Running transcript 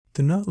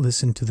Do not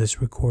listen to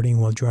this recording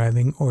while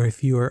driving or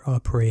if you are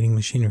operating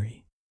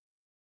machinery.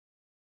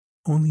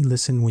 Only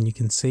listen when you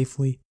can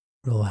safely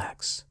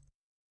relax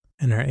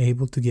and are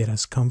able to get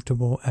as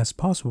comfortable as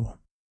possible.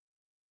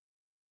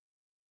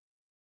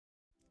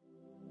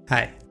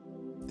 Hi,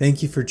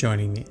 thank you for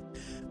joining me.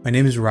 My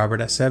name is Robert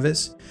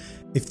Aceves.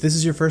 If this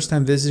is your first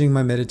time visiting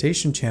my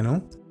meditation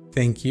channel,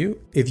 thank you.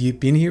 If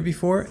you've been here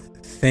before,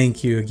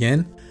 thank you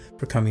again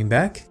for coming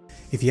back.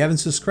 If you haven't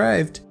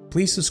subscribed,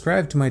 please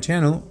subscribe to my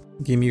channel.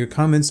 Give me your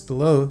comments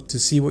below to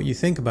see what you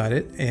think about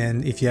it.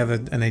 And if you have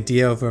an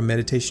idea of a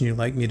meditation you'd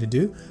like me to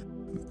do,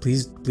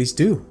 please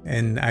do.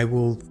 And I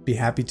will be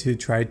happy to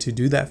try to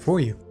do that for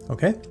you.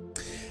 Okay?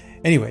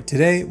 Anyway,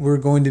 today we're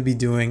going to be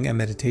doing a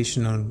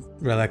meditation on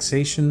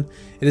relaxation.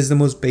 It is the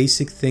most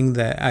basic thing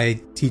that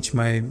I teach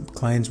my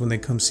clients when they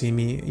come see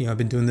me. I've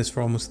been doing this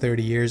for almost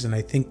 30 years, and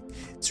I think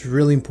it's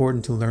really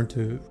important to learn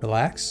to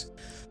relax.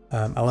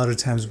 A lot of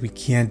times we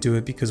can't do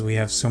it because we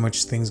have so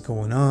much things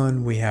going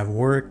on. We have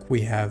work,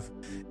 we have,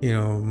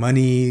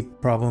 money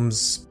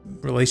problems,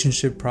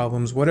 relationship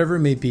problems, whatever it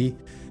may be.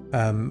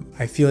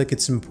 I feel like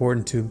it's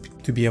important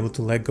to be able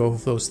to let go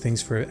of those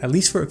things for at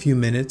least for a few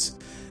minutes.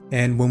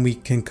 And when we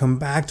can come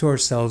back to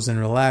ourselves and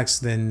relax,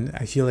 then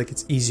I feel like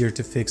it's easier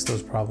to fix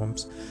those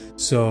problems.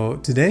 So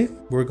today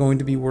we're going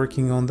to be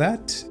working on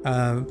that.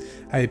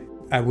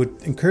 I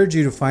would encourage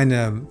you to find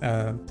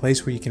a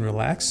place where you can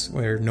relax,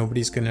 where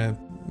nobody's going to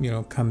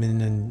come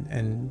in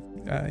and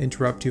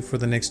interrupt you for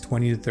the next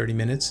 20 to 30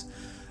 minutes.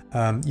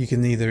 You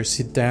can either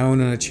sit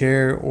down on a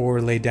chair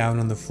or lay down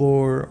on the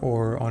floor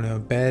or on a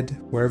bed,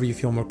 wherever you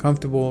feel more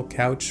comfortable,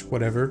 couch,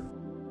 whatever,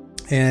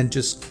 and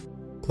just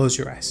close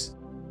your eyes.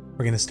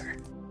 We're going to start.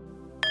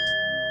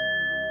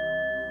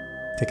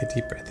 Take a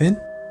deep breath in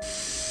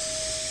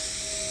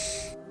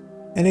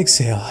and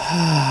exhale.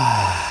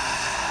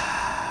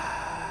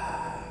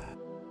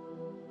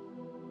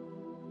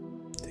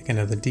 Take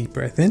another deep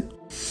breath in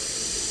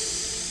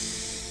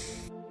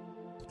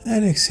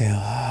and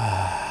exhale.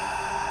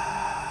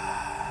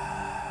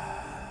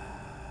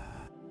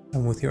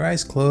 And with your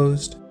eyes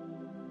closed,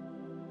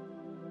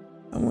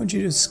 I want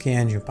you to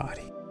scan your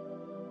body.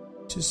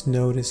 Just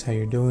notice how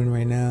you're doing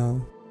right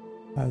now.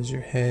 How's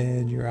your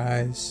head, your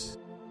eyes,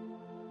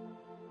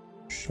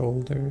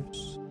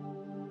 shoulders,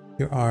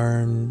 your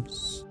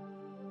arms,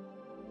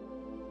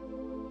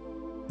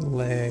 your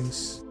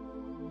legs,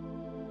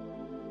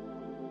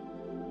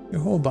 your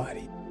whole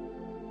body.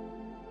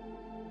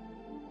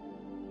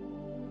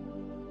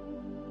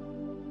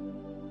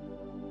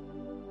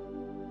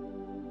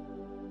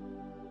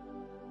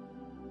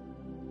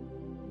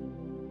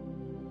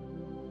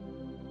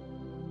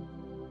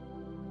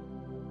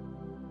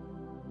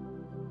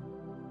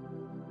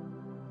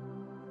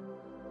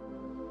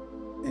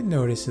 And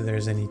notice if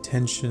there's any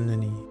tension,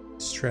 any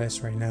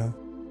stress right now.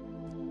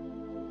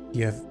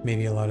 You have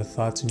maybe a lot of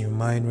thoughts in your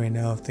mind right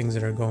now of things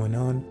that are going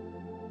on.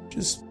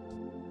 Just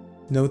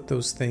note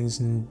those things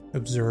and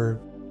observe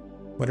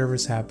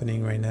whatever's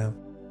happening right now.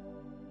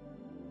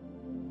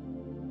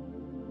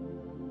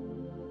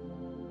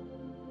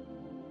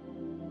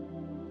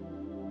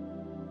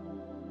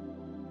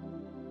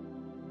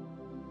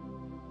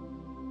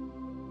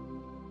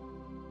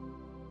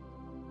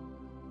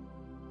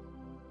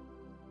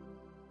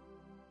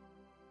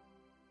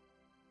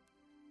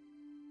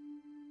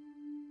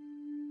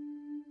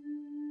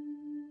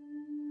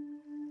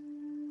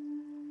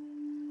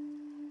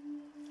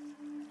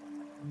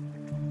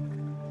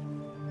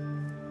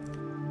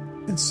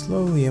 And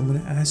slowly, I'm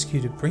going to ask you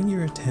to bring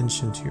your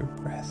attention to your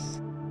breath.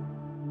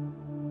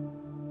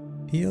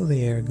 Feel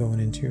the air going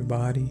into your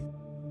body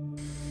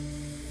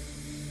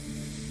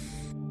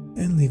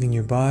and leaving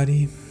your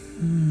body.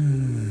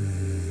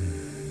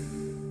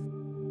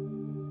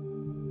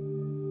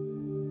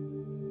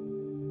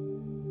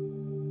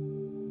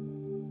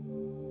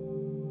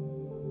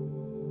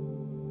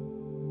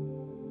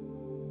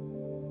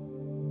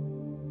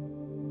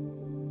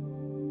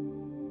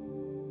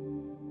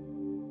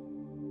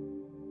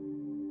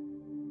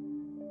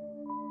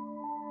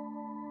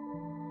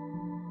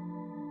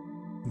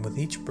 With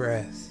each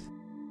breath,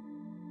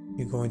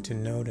 you're going to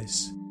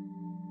notice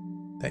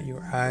that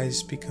your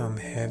eyes become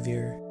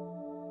heavier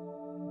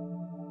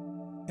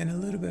and a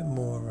little bit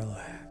more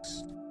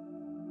relaxed.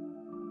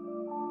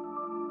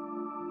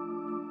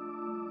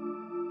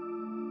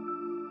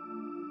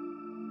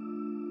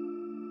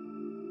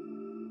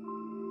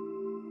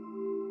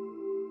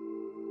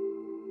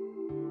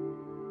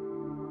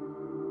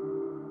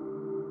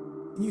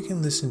 You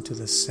can listen to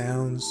the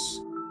sounds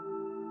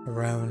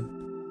around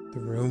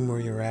the room where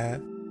you're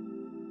at,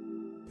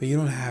 but you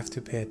don't have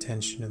to pay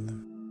attention to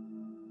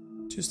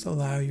them. Just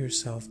allow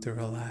yourself to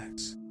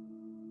relax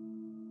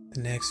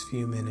the next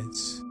few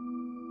minutes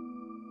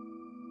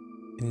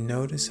and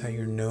notice how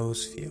your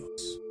nose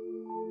feels.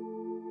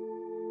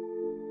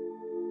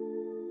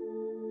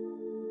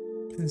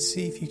 And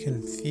see if you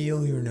can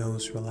feel your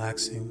nose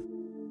relaxing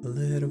a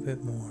little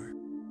bit more.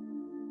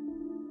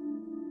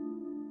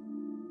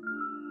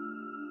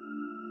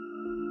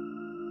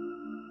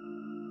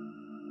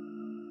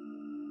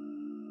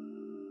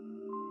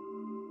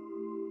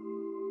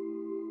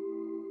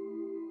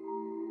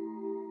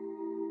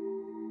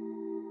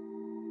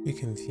 You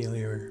can feel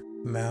your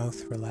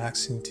mouth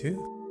relaxing too,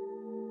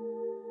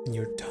 and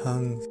your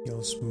tongue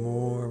feels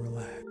more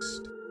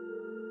relaxed,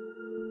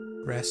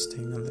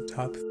 resting on the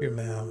top of your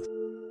mouth.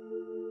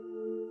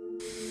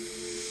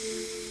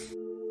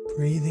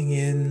 Breathing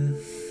in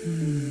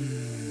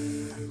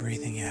and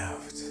breathing out.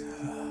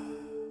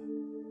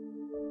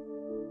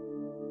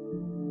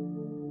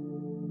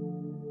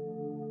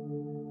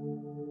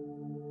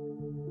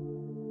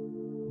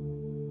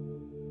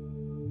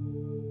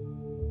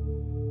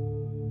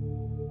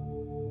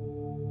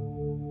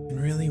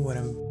 And really what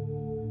I'm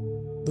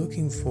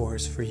looking for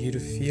is for you to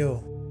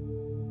feel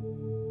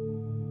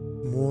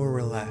more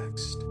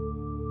relaxed.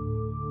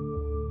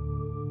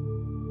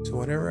 So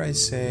whatever I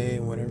say,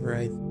 whatever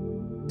I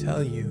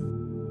tell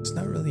you, it's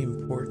not really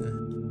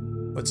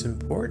important. What's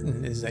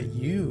important is that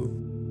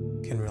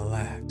you can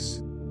relax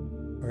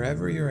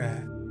wherever you're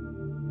at,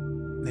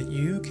 that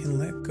you can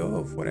let go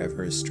of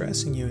whatever is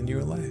stressing you in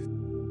your life.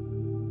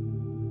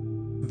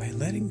 And by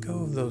letting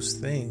go of those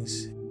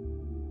things,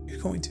 you're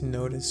going to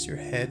notice your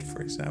head,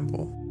 for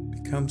example,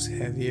 becomes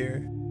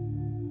heavier,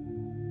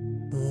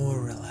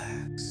 more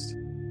relaxed.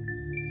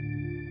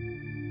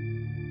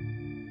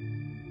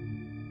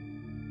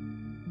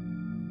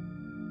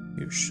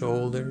 Your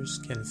shoulders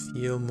can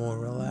feel more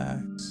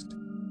relaxed.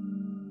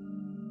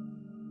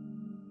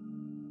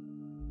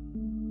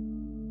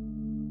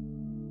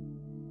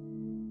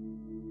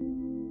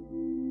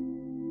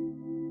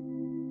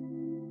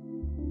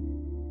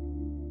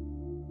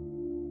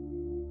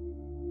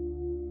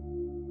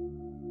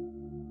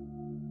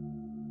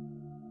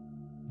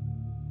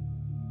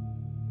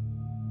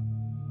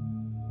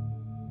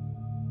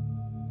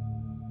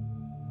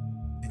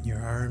 And your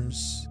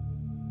arms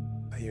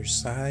by your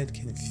side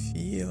can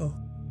feel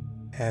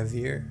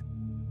heavier,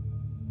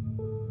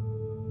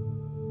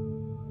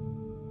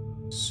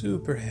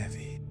 super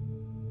heavy.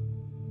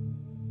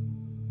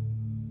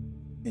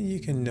 And you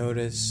can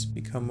notice,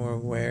 become more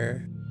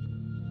aware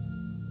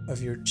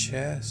of your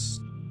chest,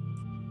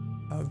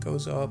 how it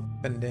goes up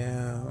and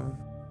down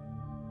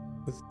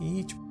with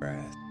each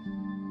breath.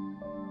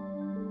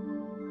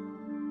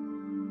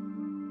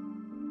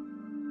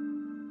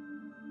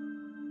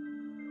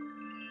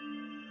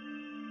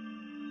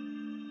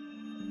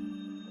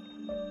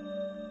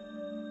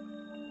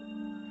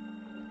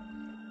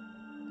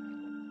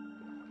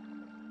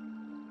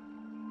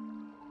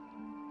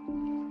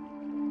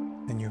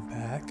 And your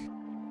back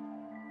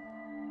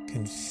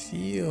can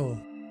feel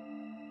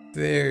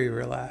very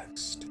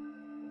relaxed,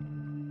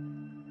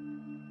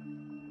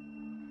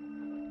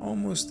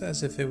 almost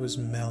as if it was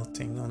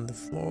melting on the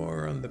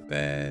floor, on the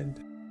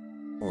bed,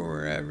 or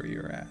wherever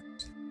you're at.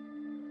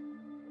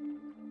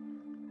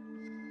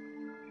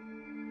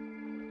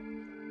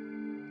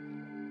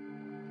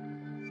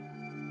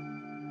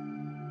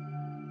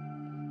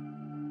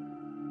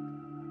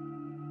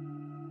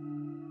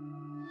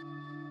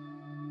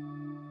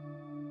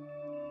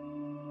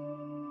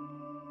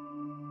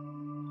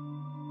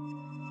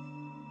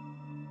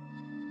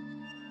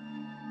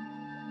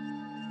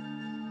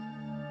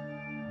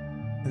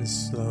 And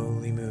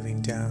slowly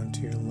moving down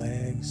to your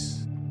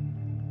legs,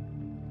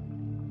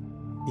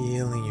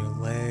 feeling your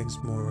legs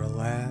more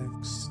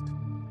relaxed.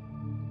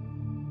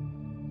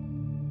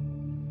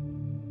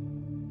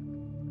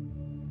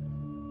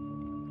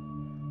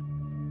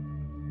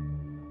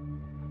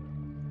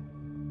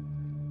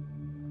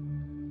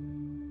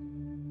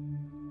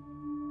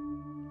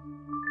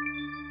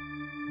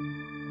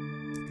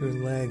 Your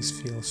legs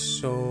feel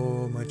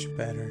so much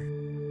better,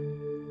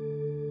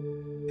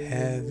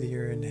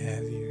 heavier and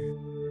heavier.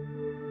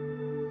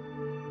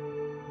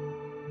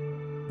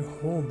 Your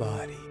whole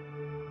body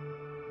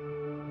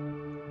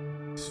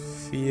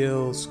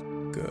feels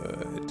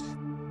good.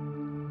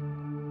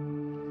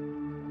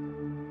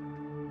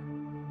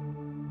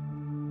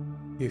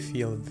 You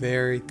feel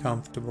very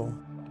comfortable,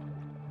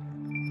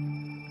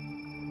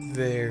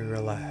 very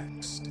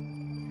relaxed.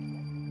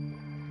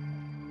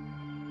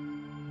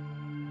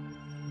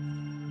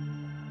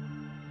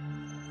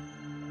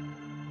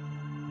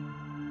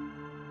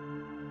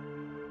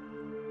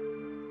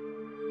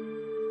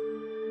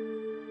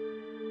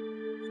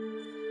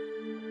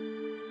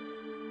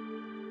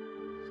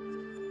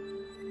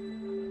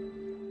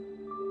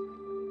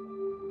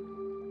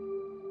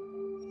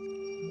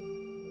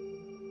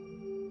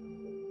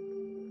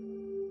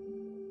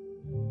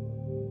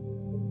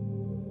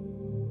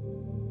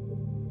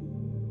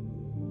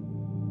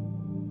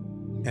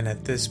 And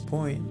at this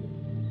point,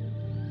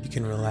 you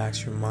can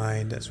relax your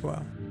mind as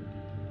well.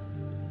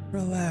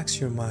 Relax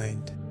your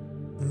mind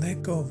and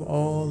let go of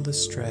all the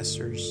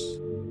stressors,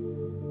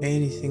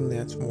 anything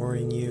that's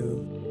worrying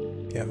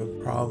you, if you have a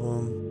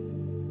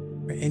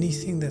problem, or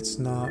anything that's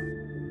not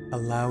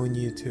allowing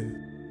you to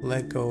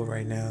let go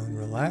right now and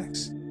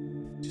relax,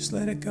 just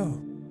let it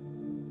go.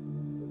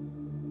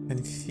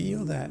 And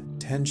feel that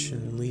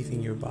tension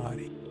leaving your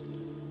body,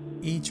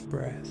 each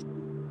breath.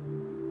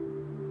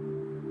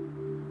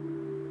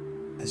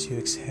 As you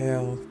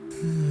exhale,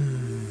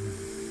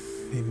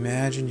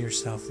 imagine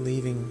yourself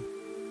leaving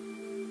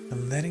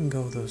and letting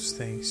go of those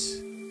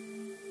things.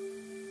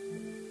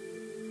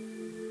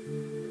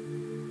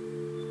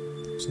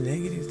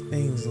 negative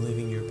things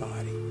leaving your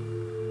body.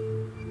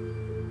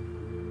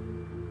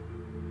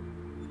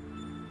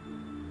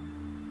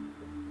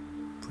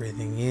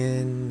 Breathing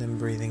in and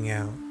breathing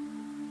out.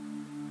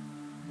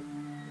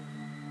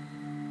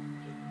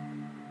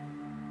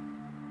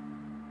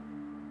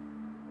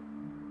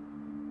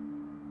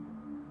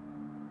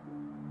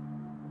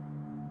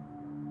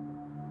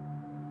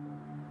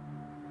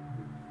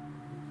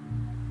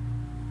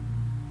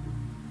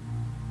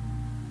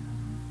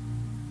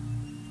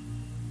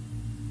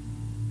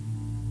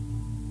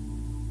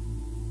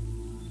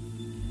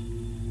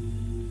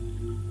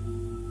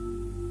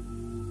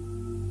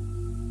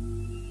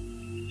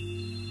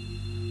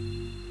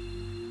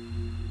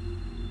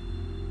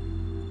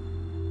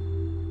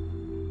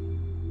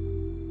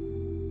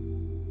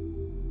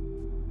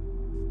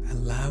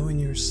 Allowing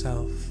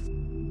yourself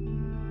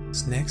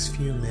this next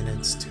few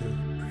minutes to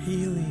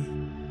really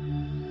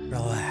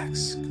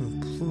relax,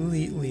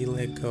 completely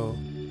let go,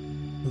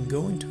 and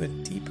go into a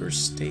deeper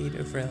state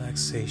of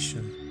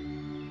relaxation.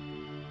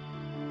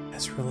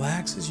 As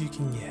relaxed as you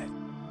can get.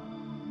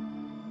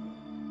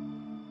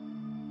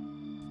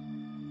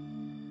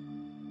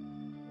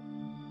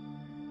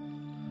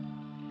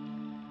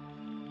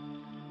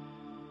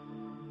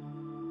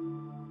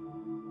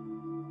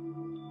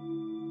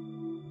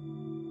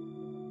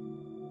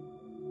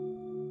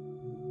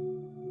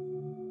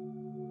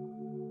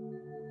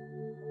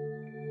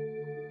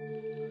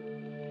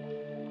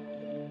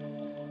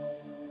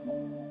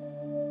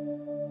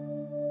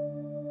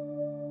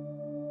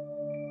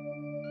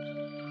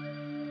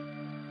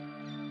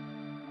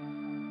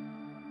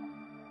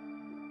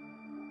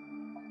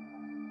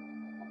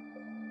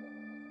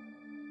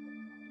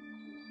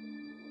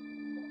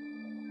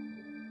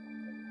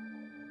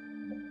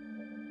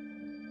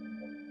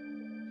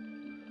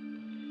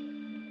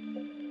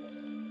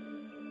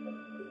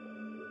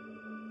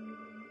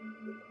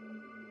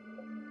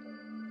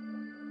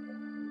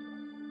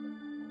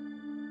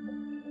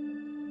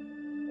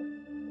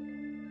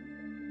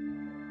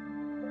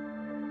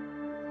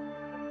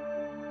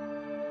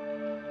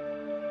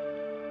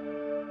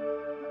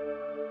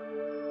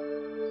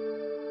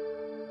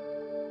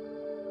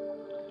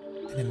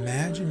 And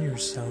imagine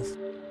yourself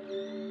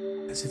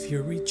as if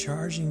you're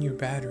recharging your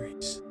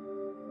batteries.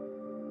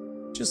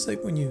 Just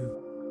like when you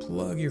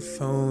plug your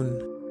phone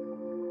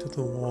to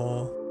the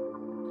wall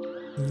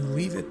and you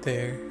leave it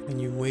there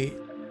and you wait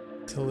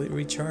till it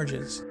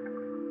recharges.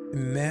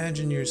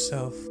 Imagine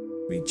yourself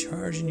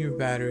recharging your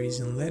batteries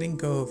and letting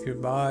go of your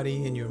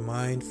body and your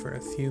mind for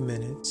a few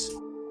minutes.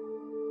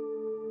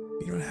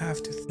 You don't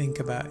have to think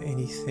about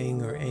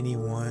anything or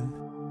anyone.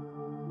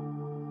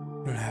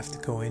 You don't have to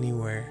go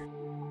anywhere.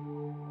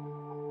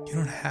 You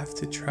don't have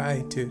to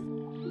try to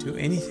do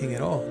anything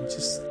at all.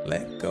 Just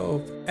let go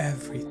of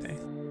everything.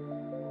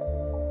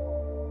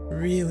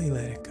 Really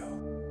let it go.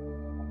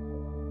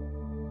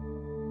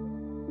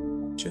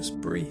 Just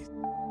breathe.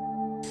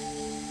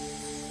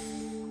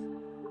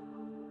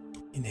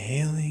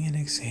 Inhaling and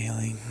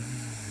exhaling.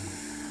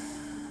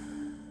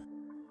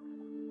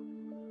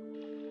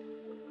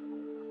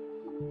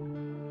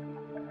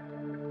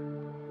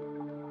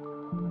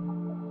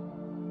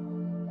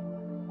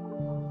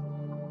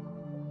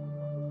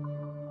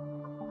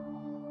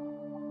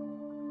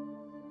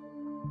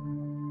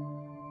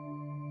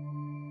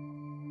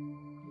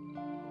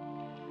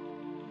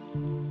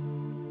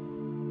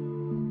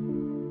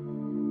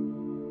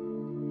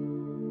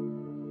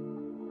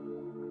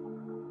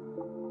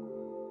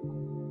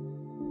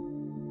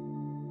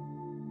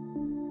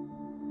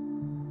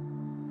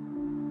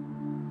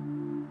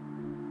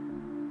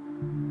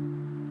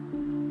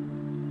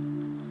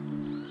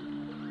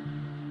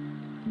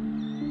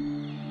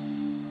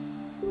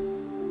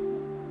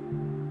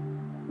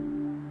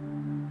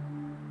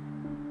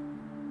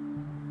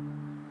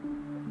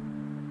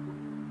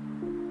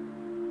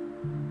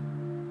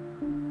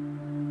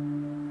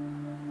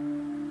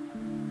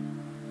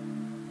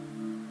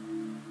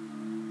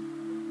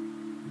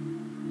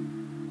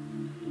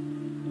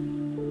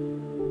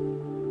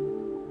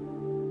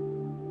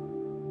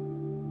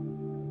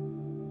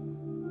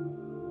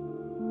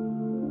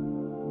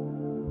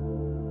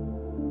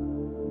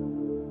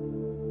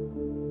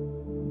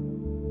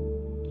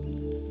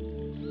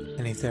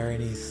 And if there are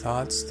any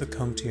thoughts that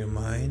come to your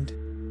mind,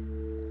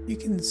 you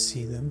can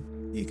see them,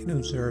 you can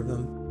observe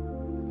them,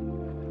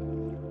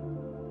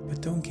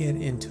 but don't get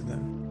into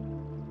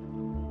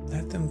them.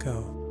 Let them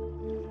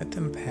go, let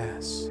them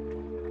pass.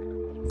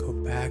 Go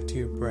back to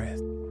your breath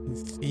and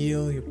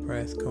feel your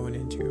breath going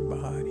into your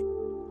body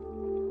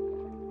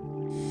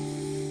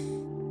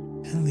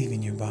and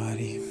leaving your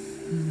body.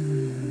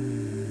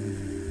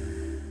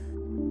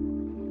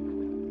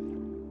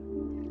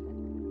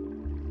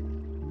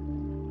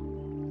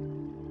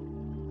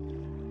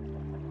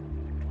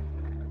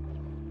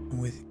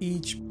 With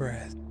each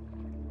breath,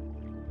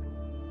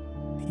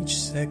 each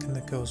second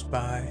that goes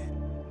by,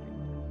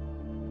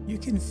 you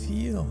can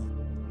feel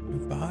your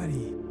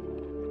body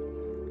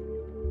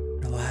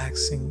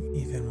relaxing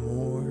even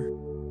more,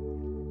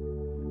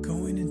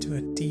 going into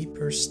a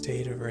deeper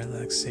state of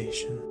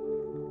relaxation.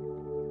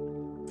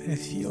 And it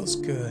feels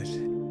good.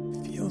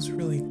 It feels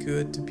really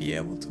good to be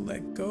able to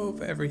let go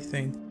of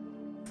everything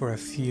for a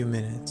few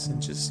minutes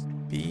and just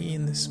be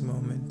in this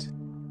moment.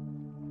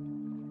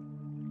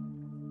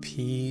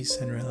 Peace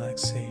and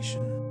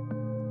relaxation.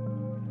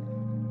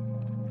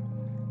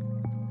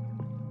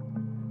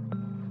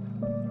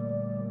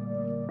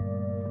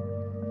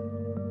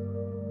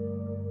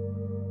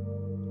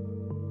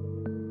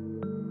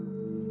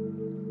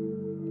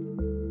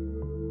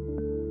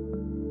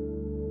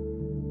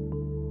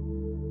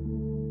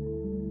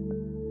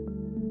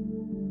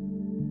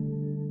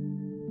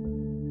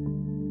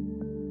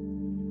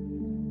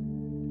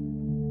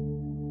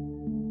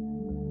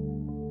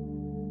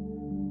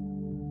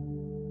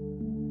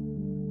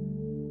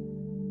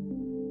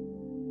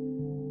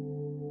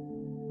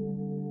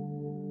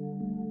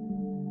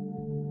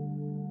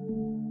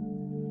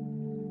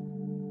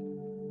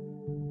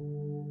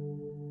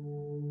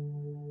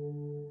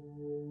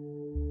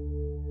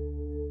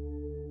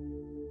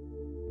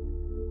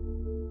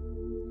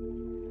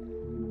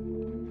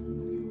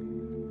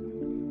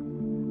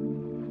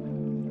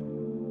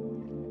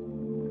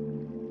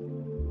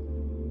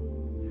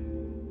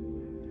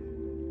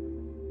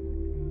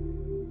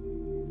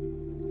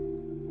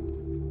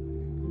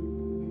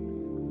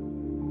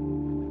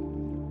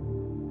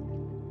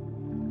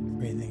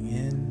 Breathing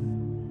in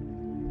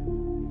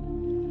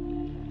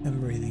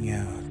and breathing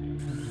out.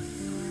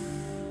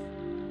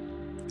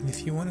 And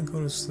if you want to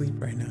go to sleep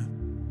right now,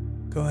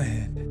 go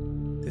ahead.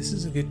 This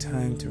is a good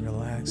time to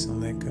relax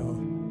and let go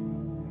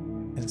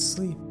and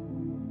sleep.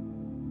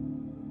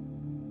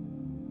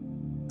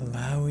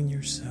 Allowing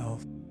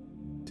yourself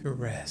to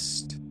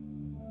rest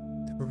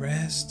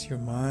your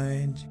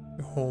mind,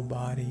 your whole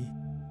body,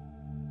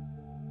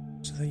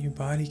 so that your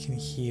body can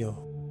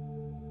heal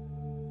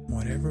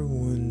whatever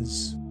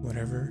wounds,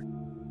 whatever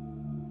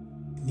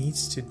it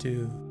needs to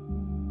do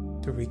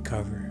to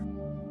recover.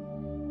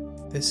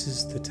 This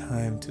is the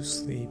time to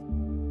sleep,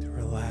 to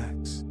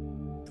relax,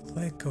 to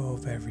let go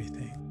of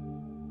everything.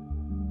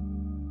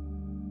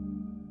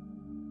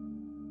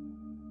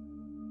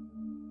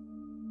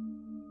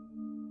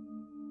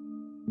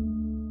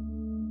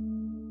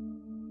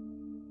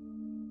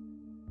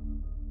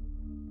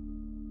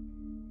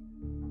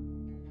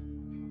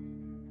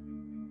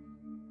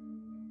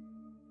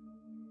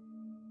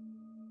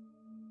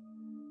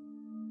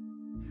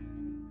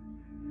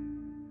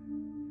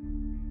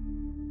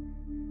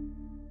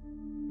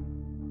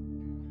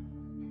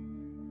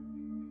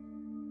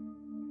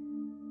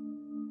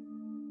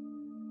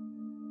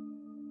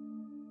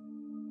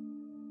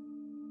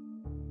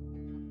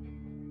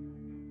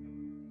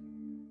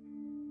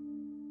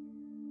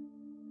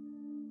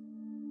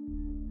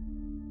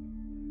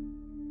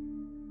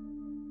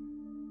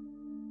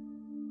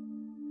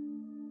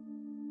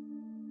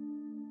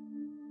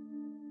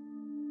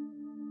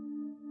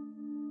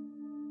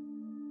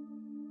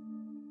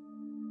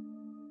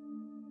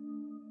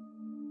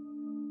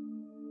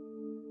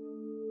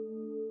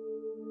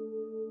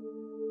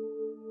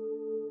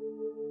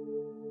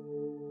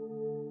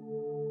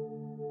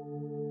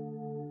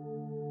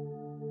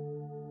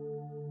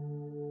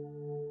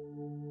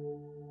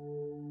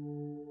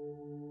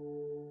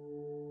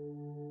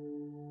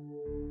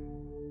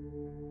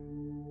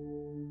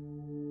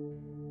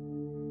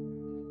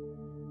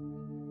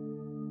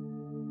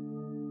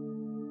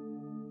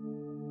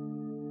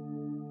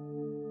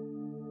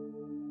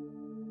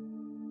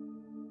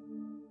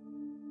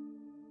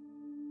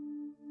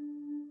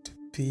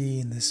 Be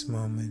in this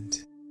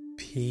moment,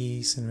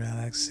 peace and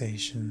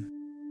relaxation.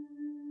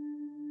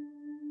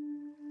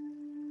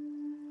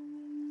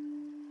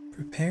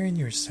 Preparing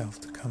yourself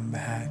to come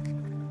back,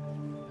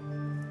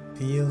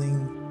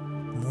 feeling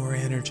more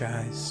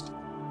energized,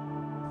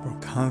 more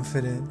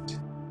confident,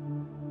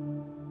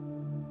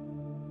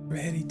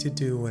 ready to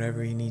do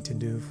whatever you need to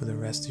do for the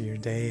rest of your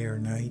day or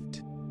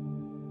night,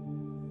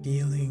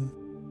 feeling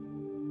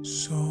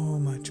so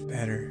much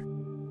better.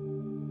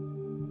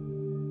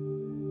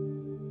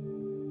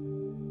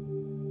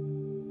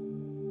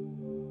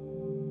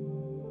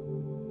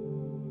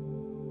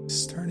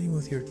 Starting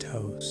with your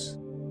toes,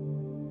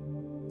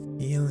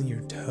 feeling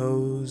your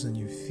toes and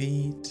your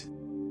feet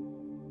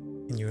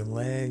and your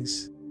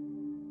legs,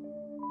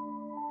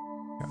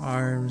 your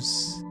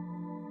arms,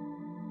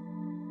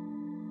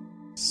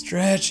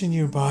 stretching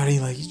your body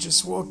like you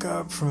just woke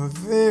up from a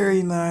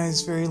very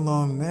nice, very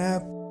long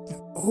nap, and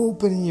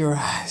opening your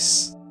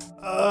eyes,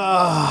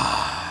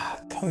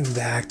 coming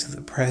back to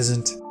the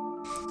present,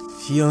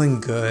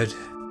 feeling good.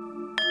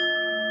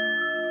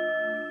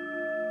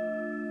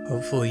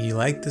 Hopefully you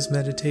like this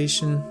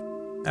meditation.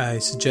 I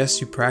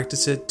suggest you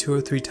practice it 2 or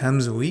 3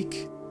 times a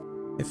week.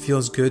 It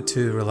feels good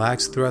to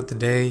relax throughout the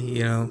day,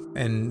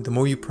 and the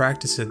more you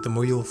practice it, the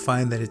more you'll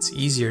find that it's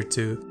easier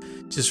to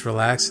just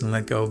relax and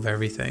let go of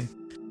everything.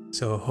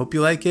 So hope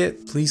you like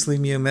it. Please leave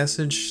me a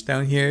message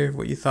down here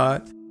what you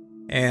thought.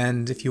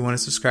 And if you want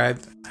to subscribe,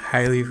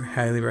 highly,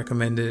 highly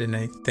recommend it. And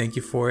I thank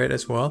you for it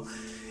as well.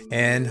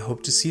 And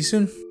hope to see you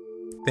soon.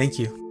 Thank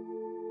you.